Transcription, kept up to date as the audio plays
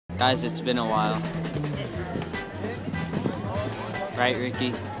Guys, it's been a while. Right,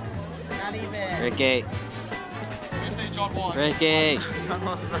 Ricky? Not even. Ricky. Ricky.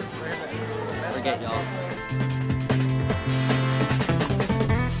 Forget y'all.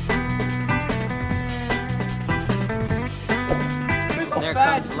 There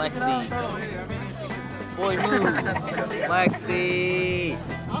comes Lexi. Boy, move. Lexi.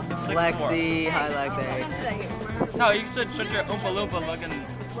 Lexi. Hi, Lexi. No, you should shut your Oompa Loompa looking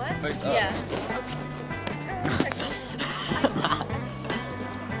face up. Yeah.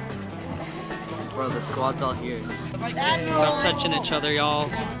 Bro, the squad's all here. Stop touching each other, y'all.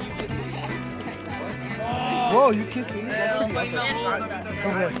 Whoa, you kissing?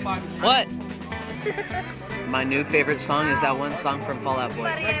 What? My new favorite song is that one song from Fall Out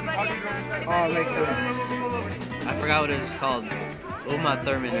Boy. Oh, it makes sense. I forgot what it was called. Uma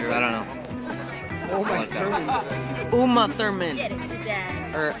Thurman, or I don't know. Oh my god. Uma Thurman.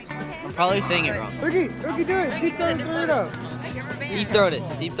 Or, I'm probably saying it wrong. Ricky, do it. Deep throat the Dorito. Deep throat it.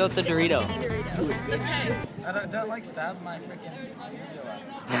 Deep throat the Dorito. I don't like stab my freaking.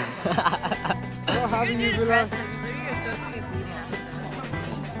 Oh, how do you relax?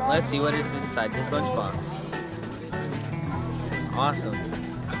 Let's see what is inside this lunchbox. Awesome.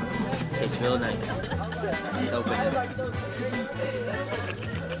 Tastes real nice. Let's open it.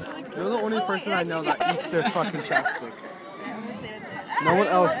 You're the only person I know that eats their fucking chapstick. No one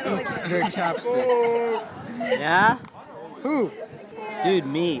else eats their chapstick. Yeah? Who? Dude,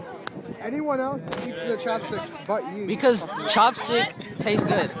 me. Anyone else eats their chopsticks but you. Because chopstick tastes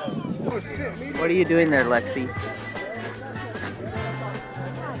good. What are you doing there, Lexi?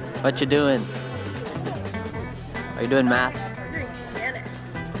 What you doing? Are you doing math? I'm doing Spanish.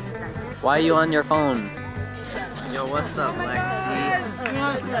 Why are you on your phone? Yo, what's up, Lexi?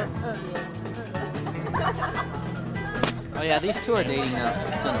 Oh yeah, these two are dating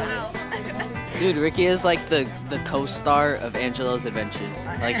now. Dude, Ricky is like the co-star of Angelo's Adventures.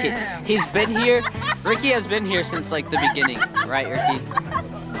 Like he's been here. Ricky has been here since like the beginning, right, Ricky?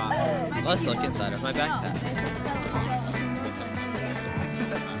 Let's look inside of my backpack.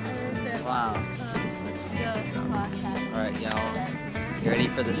 Wow. Let's check this out. All right, y'all. You ready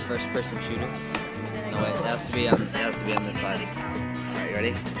for this first-person shooter? No wait, that has to be on. That has to be on this side. All right, you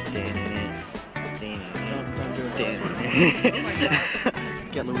ready?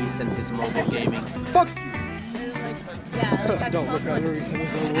 Get Luis and his mobile gaming. Fuck you! Don't look at Luis and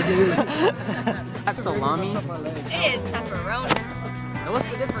his mobile gaming. That's salami? It is pepperoni. Now what's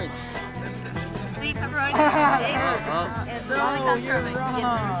the difference? See, pepperoni is Oh, and salami comes from it.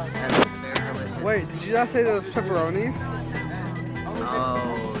 that looks very delicious. Wait, did you not say those pepperonis?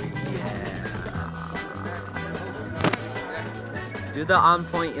 Oh, yeah. Do the on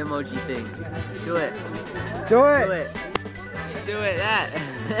point emoji thing. Do it. Do it! Do it. Do it, that.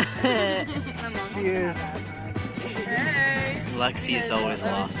 She is. Hey. Lexi is always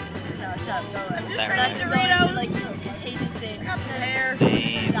lost. No, shut up. Go That that Dorito, like, contagious thing.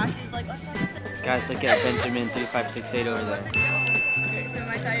 Same. Doctor's like, what's that? Guys, look at Benjamin 3568 over there. Okay, so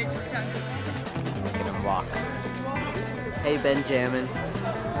my tire chunk. Look at him walk. Hey, Benjamin.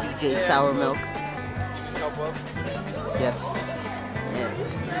 DJ Sour Milk. Yes.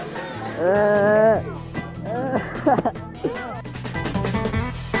 Yeah.